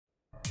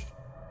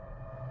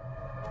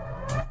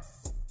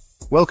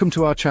Welcome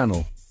to our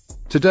channel.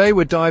 Today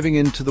we're diving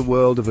into the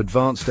world of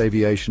advanced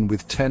aviation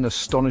with 10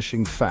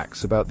 astonishing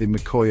facts about the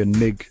Mikoyan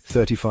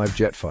MiG-35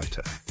 jet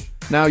fighter.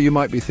 Now you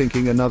might be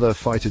thinking, another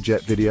fighter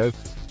jet video.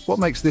 What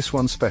makes this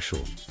one special?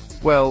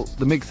 Well,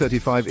 the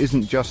MiG-35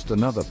 isn't just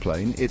another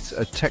plane, it's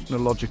a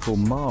technological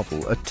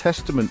marvel, a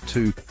testament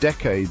to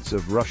decades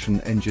of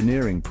Russian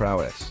engineering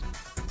prowess.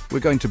 We're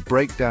going to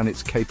break down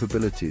its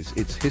capabilities,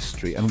 its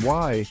history, and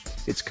why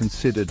it's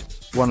considered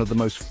one of the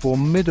most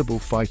formidable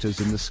fighters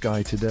in the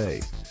sky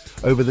today.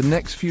 Over the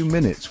next few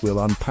minutes, we'll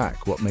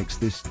unpack what makes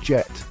this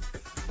jet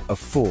a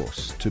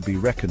force to be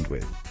reckoned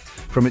with.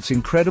 From its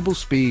incredible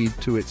speed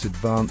to its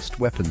advanced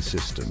weapon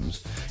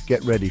systems,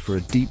 get ready for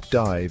a deep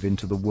dive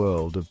into the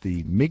world of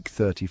the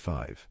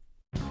MiG-35.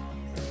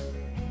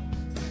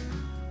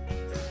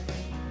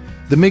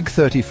 The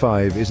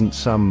MiG-35 isn't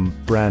some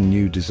brand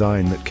new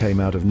design that came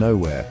out of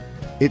nowhere.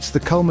 It's the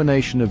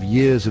culmination of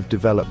years of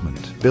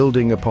development,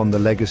 building upon the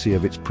legacy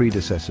of its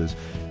predecessors,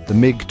 the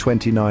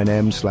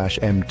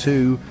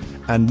MiG-29M/M2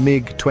 and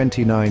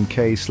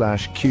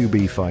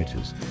MiG-29K/QB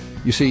fighters.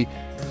 You see,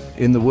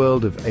 in the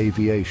world of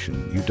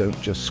aviation, you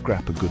don't just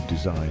scrap a good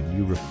design,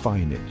 you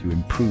refine it, you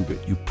improve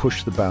it, you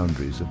push the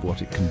boundaries of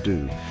what it can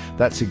do.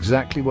 That's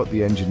exactly what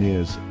the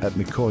engineers at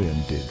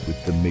Mikoyan did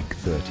with the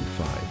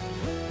MiG-35.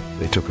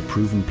 They took a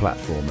proven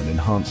platform and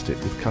enhanced it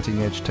with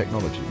cutting-edge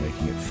technology,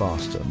 making it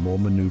faster, more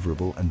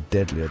maneuverable and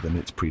deadlier than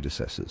its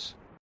predecessors.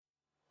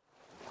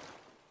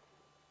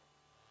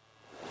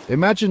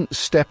 Imagine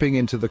stepping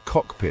into the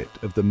cockpit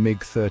of the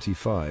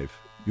MiG-35.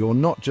 You're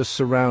not just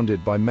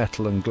surrounded by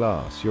metal and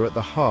glass, you're at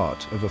the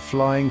heart of a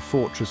flying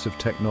fortress of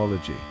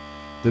technology.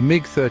 The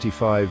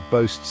MiG-35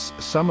 boasts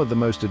some of the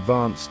most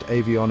advanced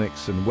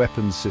avionics and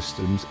weapons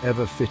systems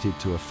ever fitted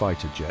to a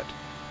fighter jet.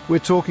 We're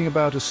talking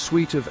about a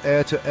suite of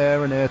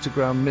air-to-air and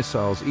air-to-ground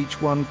missiles,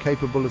 each one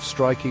capable of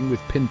striking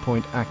with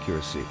pinpoint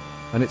accuracy.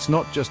 And it's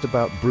not just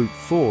about brute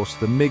force.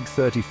 The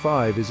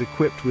MiG-35 is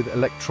equipped with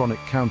electronic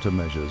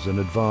countermeasures and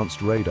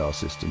advanced radar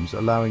systems,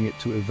 allowing it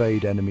to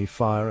evade enemy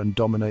fire and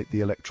dominate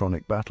the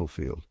electronic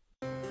battlefield.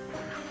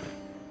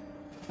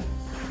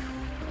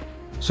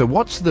 So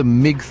what's the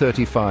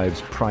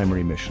MiG-35's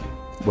primary mission?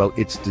 Well,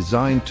 it's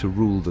designed to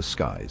rule the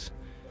skies.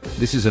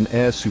 This is an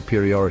air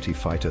superiority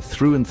fighter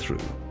through and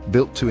through,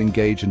 built to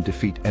engage and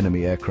defeat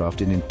enemy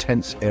aircraft in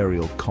intense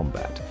aerial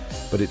combat.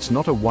 But it's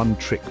not a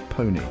one-trick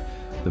pony.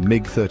 The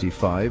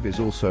MiG-35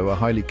 is also a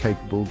highly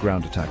capable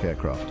ground attack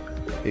aircraft.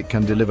 It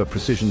can deliver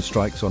precision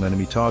strikes on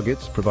enemy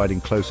targets, providing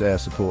close air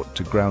support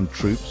to ground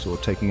troops or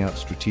taking out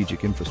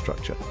strategic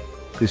infrastructure.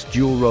 This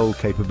dual-role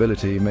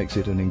capability makes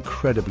it an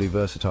incredibly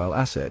versatile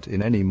asset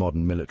in any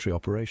modern military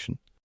operation.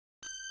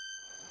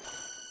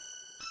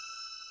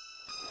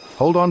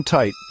 Hold on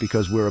tight,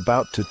 because we're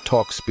about to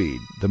talk speed.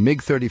 The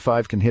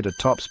MiG-35 can hit a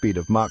top speed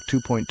of Mach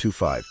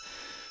 2.25.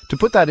 To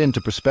put that into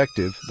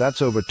perspective,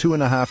 that's over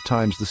 2.5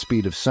 times the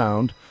speed of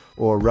sound,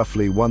 or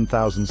roughly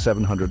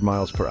 1,700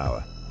 miles per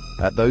hour.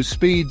 At those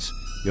speeds,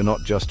 you're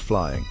not just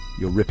flying,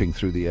 you're ripping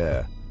through the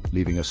air,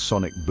 leaving a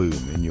sonic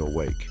boom in your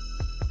wake.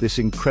 This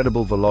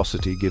incredible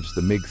velocity gives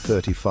the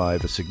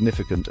MiG-35 a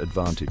significant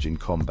advantage in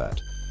combat,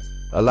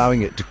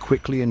 allowing it to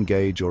quickly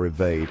engage or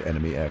evade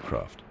enemy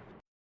aircraft.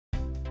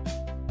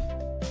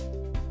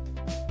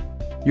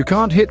 You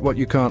can't hit what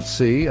you can't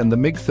see, and the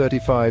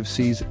MiG-35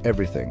 sees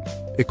everything.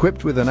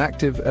 Equipped with an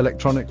active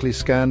electronically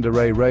scanned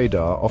array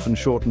radar, often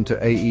shortened to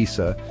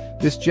AESA,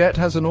 this jet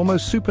has an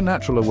almost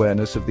supernatural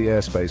awareness of the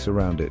airspace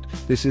around it.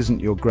 This isn't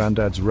your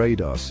granddad's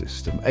radar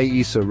system.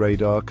 AESA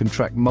radar can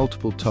track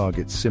multiple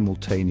targets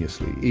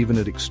simultaneously, even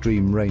at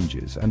extreme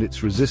ranges, and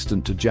it's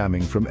resistant to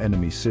jamming from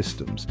enemy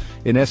systems.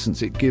 In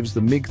essence, it gives the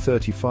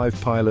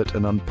MiG-35 pilot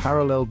an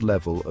unparalleled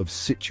level of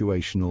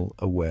situational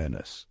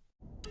awareness.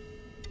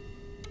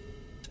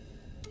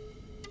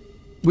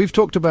 We've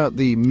talked about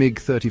the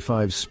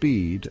MiG-35's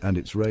speed and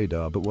its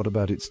radar, but what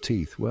about its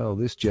teeth? Well,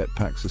 this jet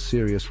packs a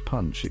serious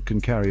punch. It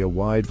can carry a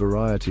wide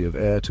variety of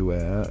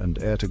air-to-air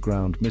and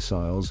air-to-ground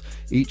missiles,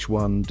 each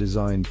one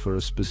designed for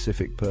a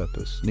specific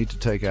purpose. Need to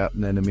take out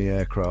an enemy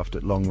aircraft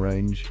at long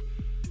range?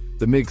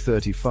 The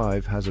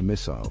MiG-35 has a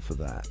missile for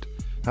that.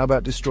 How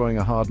about destroying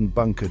a hardened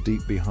bunker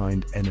deep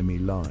behind enemy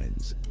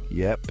lines?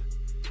 Yep,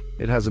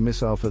 it has a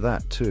missile for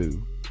that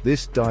too.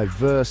 This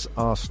diverse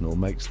arsenal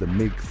makes the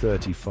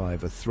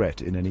MiG-35 a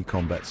threat in any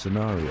combat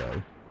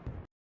scenario.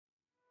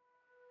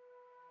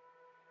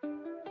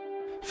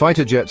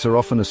 Fighter jets are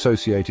often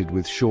associated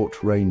with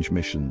short-range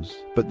missions,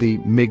 but the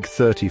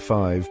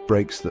MiG-35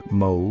 breaks that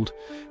mold.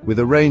 With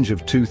a range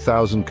of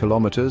 2,000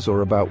 kilometers or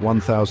about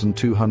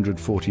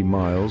 1,240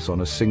 miles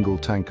on a single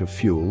tank of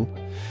fuel,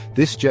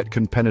 this jet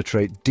can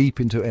penetrate deep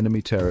into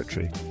enemy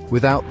territory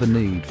without the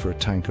need for a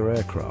tanker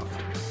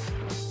aircraft.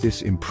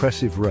 This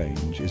impressive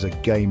range is a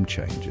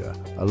game-changer,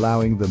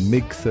 allowing the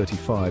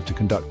MiG-35 to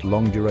conduct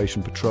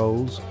long-duration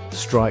patrols,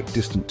 strike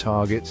distant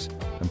targets,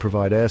 and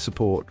provide air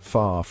support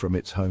far from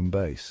its home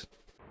base.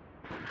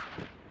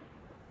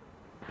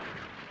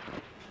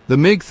 The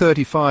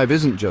MiG-35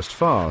 isn't just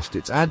fast,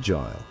 it's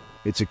agile.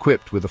 It's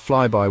equipped with a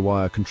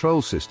fly-by-wire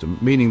control system,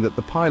 meaning that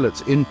the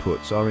pilot's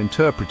inputs are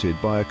interpreted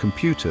by a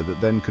computer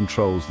that then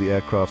controls the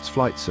aircraft's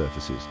flight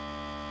surfaces.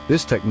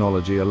 This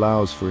technology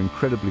allows for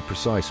incredibly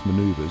precise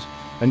maneuvers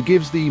and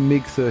gives the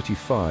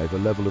MiG-35 a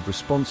level of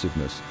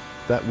responsiveness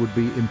that would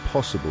be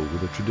impossible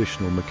with a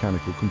traditional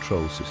mechanical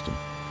control system.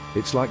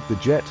 It's like the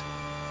jet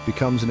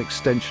becomes an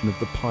extension of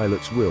the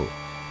pilot's will,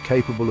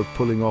 capable of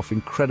pulling off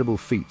incredible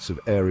feats of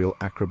aerial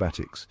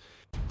acrobatics.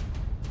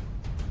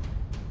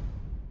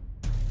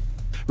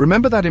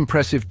 Remember that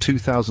impressive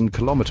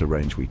 2,000-kilometer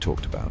range we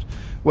talked about?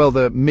 Well,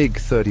 the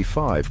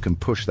MiG-35 can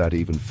push that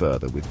even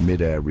further with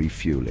mid-air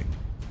refueling.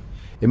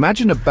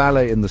 Imagine a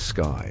ballet in the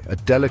sky, a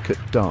delicate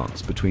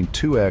dance between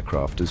two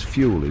aircraft as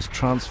fuel is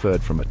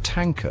transferred from a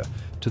tanker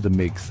to the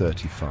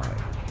MiG-35.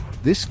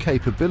 This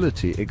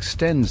capability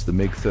extends the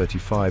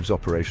MiG-35's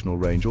operational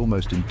range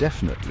almost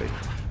indefinitely,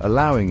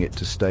 allowing it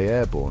to stay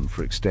airborne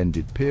for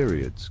extended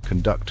periods,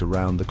 conduct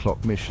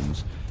around-the-clock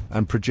missions,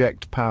 and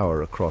project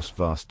power across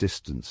vast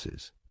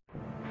distances.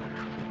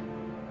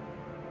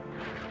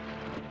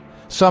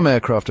 Some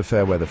aircraft are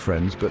fair-weather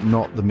friends, but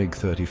not the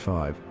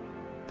MiG-35.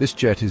 This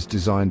jet is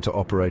designed to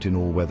operate in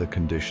all weather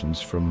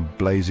conditions, from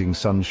blazing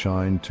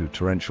sunshine to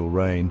torrential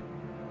rain,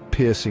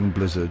 piercing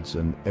blizzards,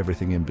 and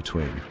everything in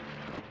between.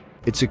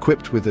 It's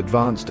equipped with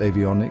advanced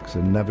avionics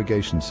and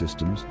navigation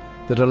systems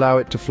that allow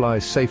it to fly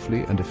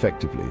safely and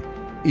effectively,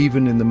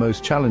 even in the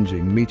most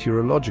challenging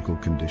meteorological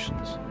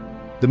conditions.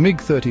 The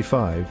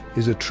MiG-35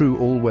 is a true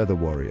all-weather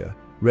warrior,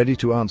 ready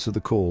to answer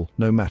the call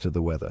no matter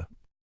the weather.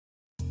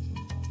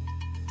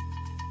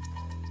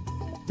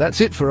 That's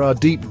it for our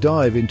deep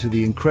dive into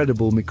the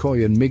incredible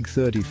Mikoyan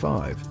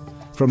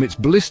MiG-35. From its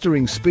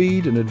blistering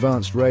speed and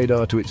advanced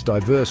radar to its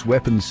diverse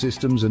weapons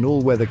systems and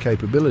all-weather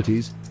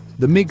capabilities,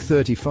 the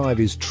MiG-35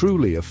 is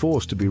truly a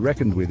force to be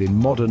reckoned with in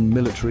modern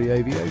military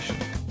aviation.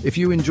 If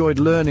you enjoyed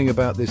learning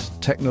about this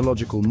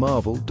technological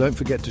marvel, don't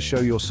forget to show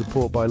your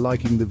support by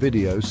liking the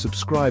video,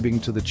 subscribing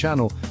to the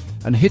channel,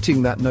 and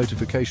hitting that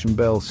notification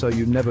bell so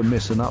you never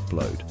miss an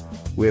upload.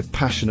 We're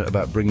passionate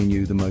about bringing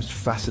you the most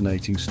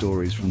fascinating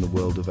stories from the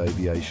world of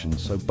aviation,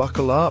 so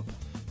buckle up,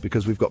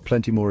 because we've got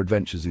plenty more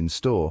adventures in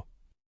store.